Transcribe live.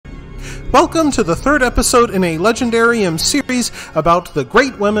Welcome to the third episode in a Legendarium series about the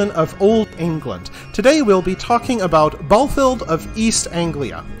great women of Old England. Today we'll be talking about Balthild of East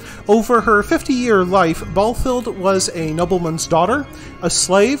Anglia. Over her 50-year life, Balthild was a nobleman's daughter, a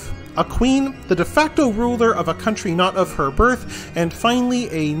slave, a queen, the de facto ruler of a country not of her birth, and finally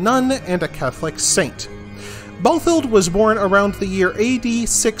a nun and a Catholic saint. Balthild was born around the year AD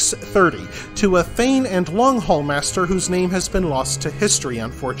 630 to a thane and long-haul master whose name has been lost to history,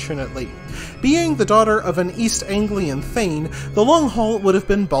 unfortunately. Being the daughter of an East Anglian thane, the long-haul would have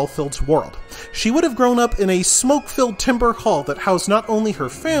been Balthild's world. She would have grown up in a smoke-filled timber hall that housed not only her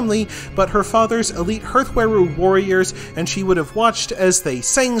family, but her father's elite Hearthweru warriors, and she would have watched as they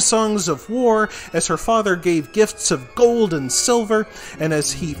sang songs of war, as her father gave gifts of gold and silver, and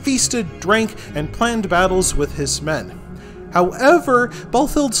as he feasted, drank, and planned battles with his men. However,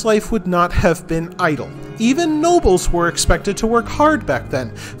 Balthild's life would not have been idle. Even nobles were expected to work hard back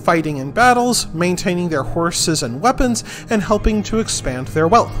then, fighting in battles, maintaining their horses and weapons, and helping to expand their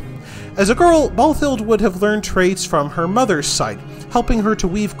wealth. As a girl, Balthild would have learned trades from her mother's side, helping her to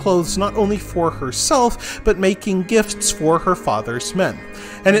weave clothes not only for herself, but making gifts for her father's men.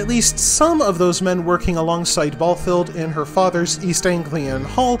 And at least some of those men working alongside Balthild in her father's East Anglian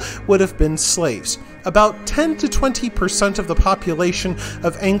hall would have been slaves. About 10 to 20% of the population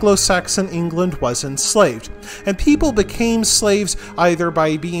of Anglo-Saxon England was enslaved, and people became slaves either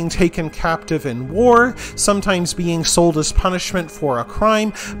by being taken captive in war, sometimes being sold as punishment for a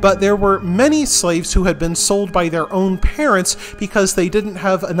crime, but there were many slaves who had been sold by their own parents because they didn't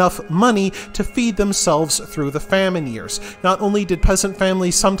have enough money to feed themselves through the famine years. Not only did peasant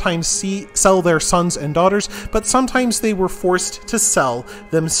families sometimes sell their sons and daughters, but sometimes they were forced to sell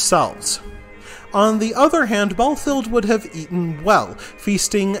themselves. On the other hand, Balthild would have eaten well,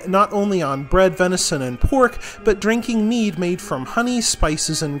 feasting not only on bread, venison, and pork, but drinking mead made from honey,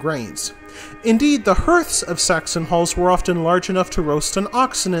 spices, and grains. Indeed, the hearths of Saxon halls were often large enough to roast an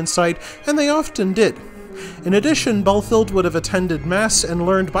oxen inside, and they often did. In addition, Balthild would have attended Mass and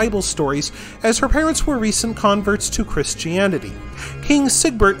learned Bible stories, as her parents were recent converts to Christianity. King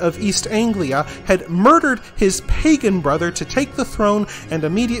Sigbert of East Anglia had murdered his pagan brother to take the throne and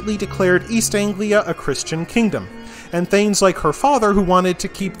immediately declared East Anglia a Christian kingdom. And thanes like her father, who wanted to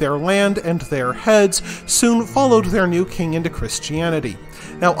keep their land and their heads, soon followed their new king into Christianity.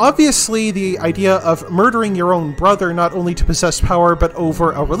 Now, obviously, the idea of murdering your own brother not only to possess power but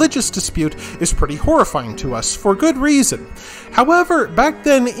over a religious dispute is pretty horrifying to us, for good reason. However, back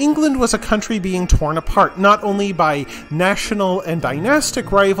then, England was a country being torn apart, not only by national and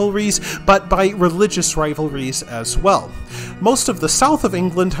dynastic rivalries, but by religious rivalries as well. Most of the south of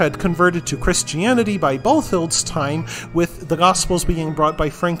England had converted to Christianity by Balthild's time, with the Gospels being brought by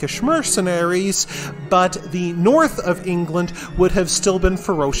Frankish mercenaries, but the north of England would have still been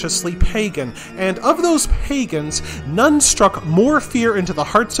ferociously pagan, and of those pagans, none struck more fear into the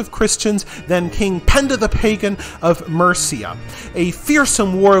hearts of Christians than King Penda the Pagan of Mercia, a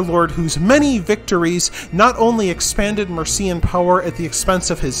fearsome warlord whose many victories not only expanded Mercian power at the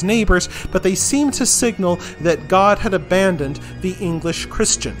expense of his neighbors, but they seemed to signal that God had abandoned the English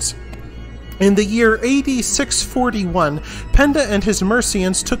Christians. In the year AD 641, Penda and his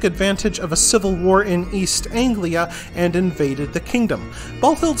Mercians took advantage of a civil war in East Anglia and invaded the kingdom.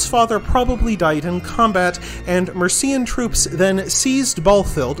 Balthild's father probably died in combat, and Mercian troops then seized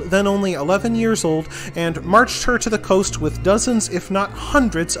Balthild, then only 11 years old, and marched her to the coast with dozens, if not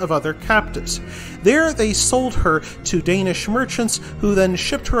hundreds, of other captives. There they sold her to Danish merchants, who then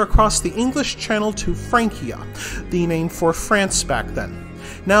shipped her across the English Channel to Francia, the name for France back then.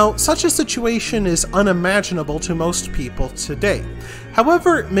 Now, such a situation is unimaginable to most people today.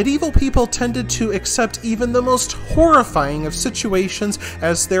 However, medieval people tended to accept even the most horrifying of situations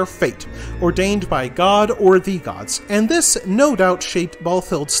as their fate, ordained by God or the gods, and this no doubt shaped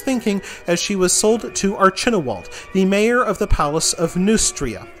Balthild's thinking as she was sold to Archibald, the mayor of the Palace of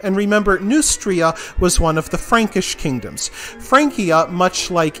Neustria. And remember, Neustria was one of the Frankish kingdoms. Francia,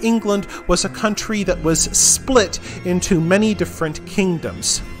 much like England, was a country that was split into many different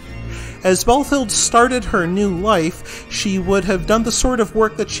kingdoms. As Balthild started her new life, she would have done the sort of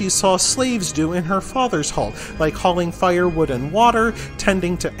work that she saw slaves do in her father's hall, like hauling firewood and water,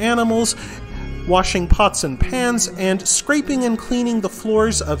 tending to animals, washing pots and pans, and scraping and cleaning the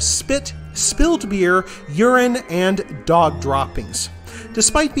floors of spit, spilled beer, urine, and dog droppings.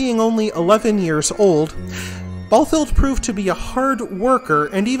 Despite being only 11 years old, Balthild proved to be a hard worker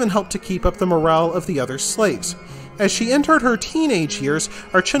and even helped to keep up the morale of the other slaves. As she entered her teenage years,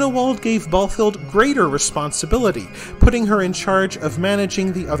 Archibald gave Balthild greater responsibility, putting her in charge of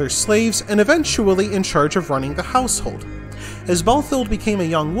managing the other slaves and eventually in charge of running the household. As Balthild became a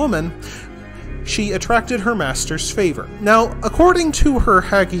young woman, she attracted her master's favor. Now, according to her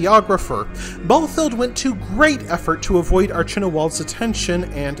hagiographer, Balthild went to great effort to avoid Archibald's attention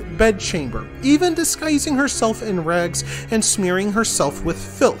and bedchamber, even disguising herself in rags and smearing herself with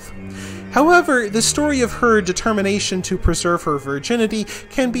filth. However, the story of her determination to preserve her virginity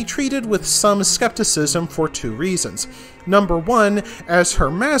can be treated with some skepticism for two reasons. Number one, as her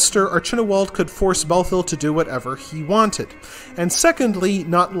master, Archibald could force Balthild to do whatever he wanted. And secondly,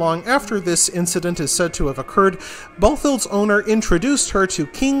 not long after this incident is said to have occurred, Balthild's owner introduced her to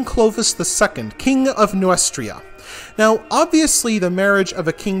King Clovis II, King of Neustria. Now, obviously, the marriage of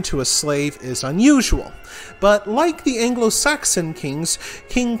a king to a slave is unusual, but like the Anglo-Saxon kings,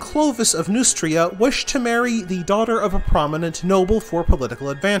 King Clovis of Neustria wished to marry the daughter of a prominent noble for political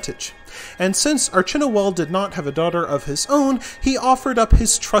advantage. And since Archibald did not have a daughter of his own, he offered up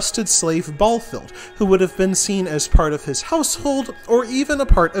his trusted slave Balthild, who would have been seen as part of his household or even a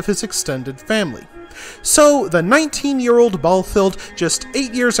part of his extended family. So, the 19-year-old Balthild, just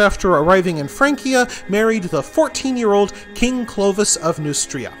 8 years after arriving in Francia, married the 14-year-old King Clovis of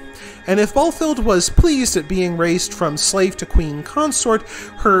Neustria. And if Balthild was pleased at being raised from slave to queen consort,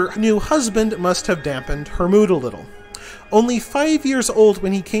 her new husband must have dampened her mood a little. Only 5 years old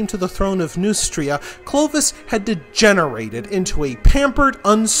when he came to the throne of Neustria, Clovis had degenerated into a pampered,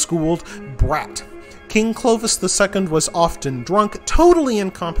 unschooled brat. King Clovis II was often drunk, totally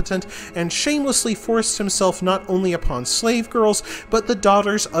incompetent, and shamelessly forced himself not only upon slave girls, but the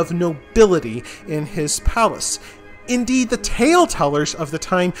daughters of nobility in his palace. Indeed, the tale-tellers of the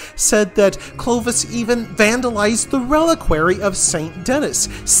time said that Clovis even vandalized the reliquary of Saint Denis,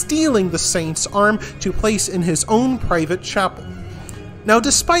 stealing the saint's arm to place in his own private chapel. Now,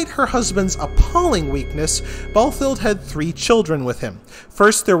 despite her husband's appalling weakness, Balthild had 3 children with him.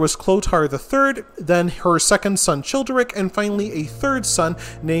 First, there was Clothar III, then her second son Childeric, and finally a third son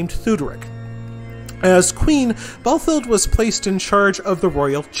named Theuderic. As queen, Balthild was placed in charge of the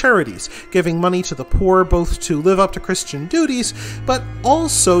royal charities, giving money to the poor both to live up to Christian duties, but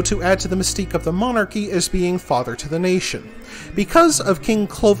also to add to the mystique of the monarchy as being father to the nation. Because of King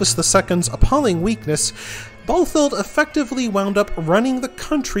Clovis II's appalling weakness, Balthild effectively wound up running the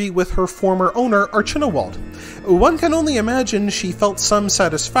country with her former owner, Archibald. One can only imagine she felt some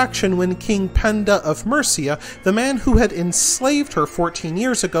satisfaction when King Penda of Mercia, the man who had enslaved her 14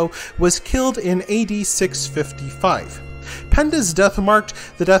 years ago, was killed in AD 655. Penda's death marked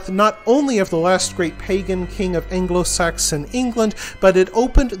the death not only of the last great pagan king of Anglo-Saxon England, but it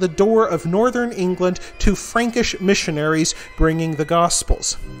opened the door of northern England to Frankish missionaries bringing the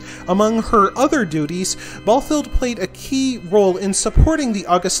Gospels. Among her other duties, Balthild played a key role in supporting the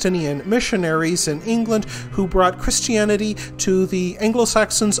Augustinian missionaries in England who brought Christianity to the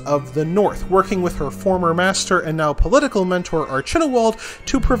Anglo-Saxons of the north, working with her former master and now political mentor Archibald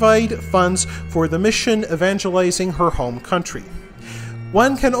to provide funds for the mission evangelizing her home country.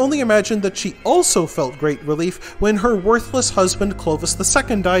 One can only imagine that she also felt great relief when her worthless husband Clovis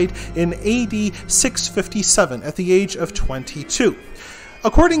II died in AD 657 at the age of 22.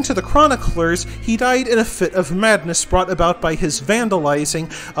 According to the chroniclers, he died in a fit of madness brought about by his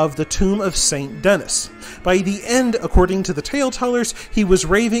vandalizing of the tomb of Saint Denis. By the end, according to the tale-tellers, he was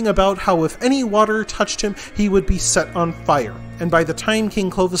raving about how if any water touched him, he would be set on fire. And by the time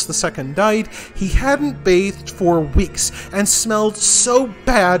King Clovis II died, he hadn't bathed for weeks and smelled so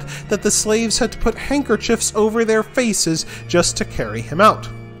bad that the slaves had to put handkerchiefs over their faces just to carry him out.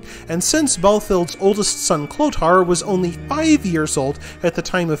 And since Balthild's oldest son Clothar was only 5 years old at the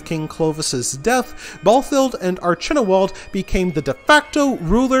time of King Clovis's death, Balthild and Archibald became the de facto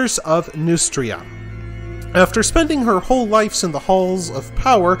rulers of Neustria. After spending her whole life in the halls of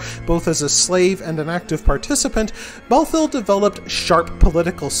power, both as a slave and an active participant, Balthild developed sharp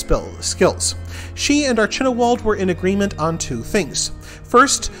political skills. She and Archibald were in agreement on 2 things.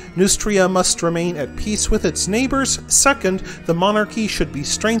 First, Neustria must remain at peace with its neighbors. Second, the monarchy should be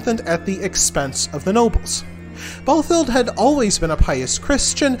strengthened at the expense of the nobles. Balthild had always been a pious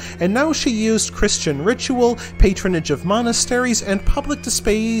Christian, and now she used Christian ritual, patronage of monasteries, and public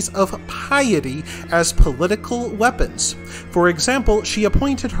displays of piety as political weapons. For example, she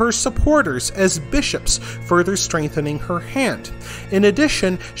appointed her supporters as bishops, further strengthening her hand. In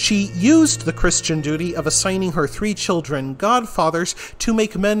addition, she used the Christian duty of assigning her 3 children godfathers to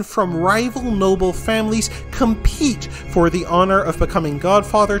make men from rival noble families compete for the honor of becoming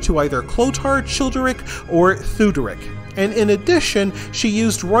godfather to either Clothar, Childeric, or Theuderic. And in addition, she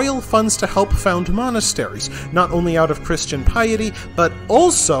used royal funds to help found monasteries, not only out of Christian piety, but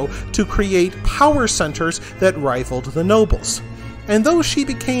also to create power centers that rivaled the nobles. And though she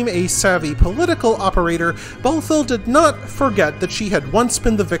became a savvy political operator, Balthild did not forget that she had once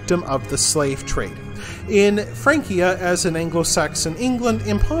been the victim of the slave trade. In Francia, as in Anglo-Saxon England,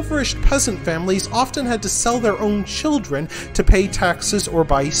 impoverished peasant families often had to sell their own children to pay taxes or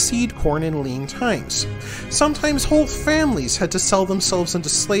buy seed corn in lean times. Sometimes whole families had to sell themselves into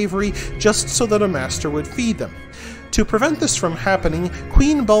slavery just so that a master would feed them. To prevent this from happening,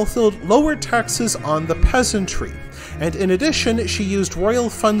 Queen Balthild lowered taxes on the peasantry, and in addition she used royal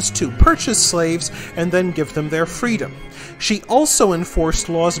funds to purchase slaves and then give them their freedom. She also enforced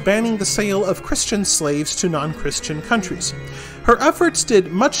laws banning the sale of Christian slaves to non-Christian countries. Her efforts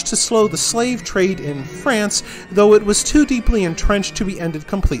did much to slow the slave trade in France, though it was too deeply entrenched to be ended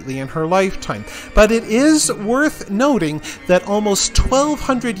completely in her lifetime. But it is worth noting that almost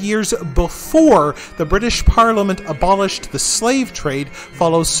 1,200 years before the British Parliament abolished the slave trade,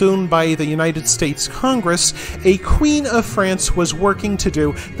 followed soon by the United States Congress, a Queen of France was working to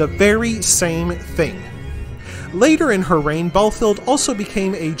do the very same thing. Later in her reign, Balthild also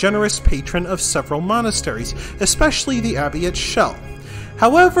became a generous patron of several monasteries, especially the abbey at Chelles.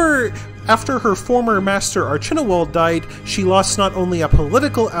 However, after her former master Archibald died, she lost not only a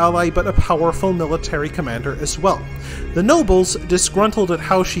political ally but a powerful military commander as well. The nobles, disgruntled at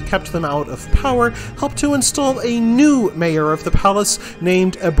how she kept them out of power, helped to install a new mayor of the palace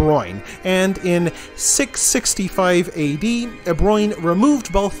named Ebroin, and in 665 AD, Ebroin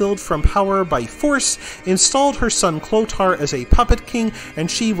removed Balthild from power by force, installed her son Clothar as a puppet king, and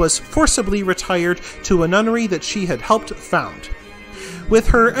she was forcibly retired to a nunnery that she had helped found. With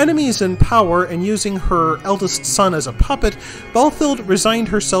her enemies in power and using her eldest son as a puppet, Balthild resigned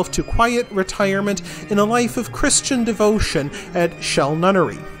herself to quiet retirement in a life of Christian devotion at Chelles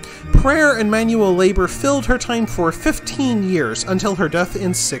Nunnery. Prayer and manual labor filled her time for 15 years until her death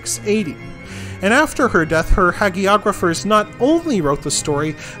in 680. And after her death, her hagiographers not only wrote the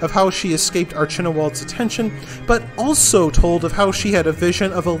story of how she escaped Archibald's attention, but also told of how she had a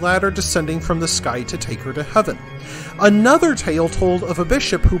vision of a ladder descending from the sky to take her to heaven. Another tale told of a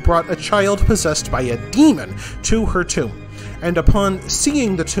bishop who brought a child possessed by a demon to her tomb. And upon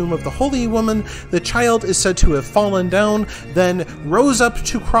seeing the tomb of the holy woman, the child is said to have fallen down, then rose up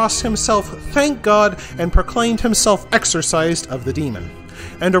to cross himself, thanked God, and proclaimed himself exorcised of the demon.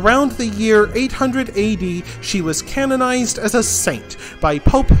 And around the year 800 AD, she was canonized as a saint by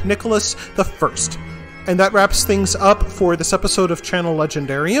Pope Nicholas I. And that wraps things up for this episode of Channel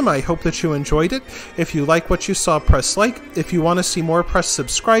Legendarium. I hope that you enjoyed it. If you like what you saw, press like. If you want to see more, press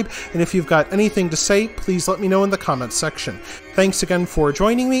subscribe. And if you've got anything to say, please let me know in the comments section. Thanks again for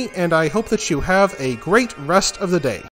joining me, and I hope that you have a great rest of the day.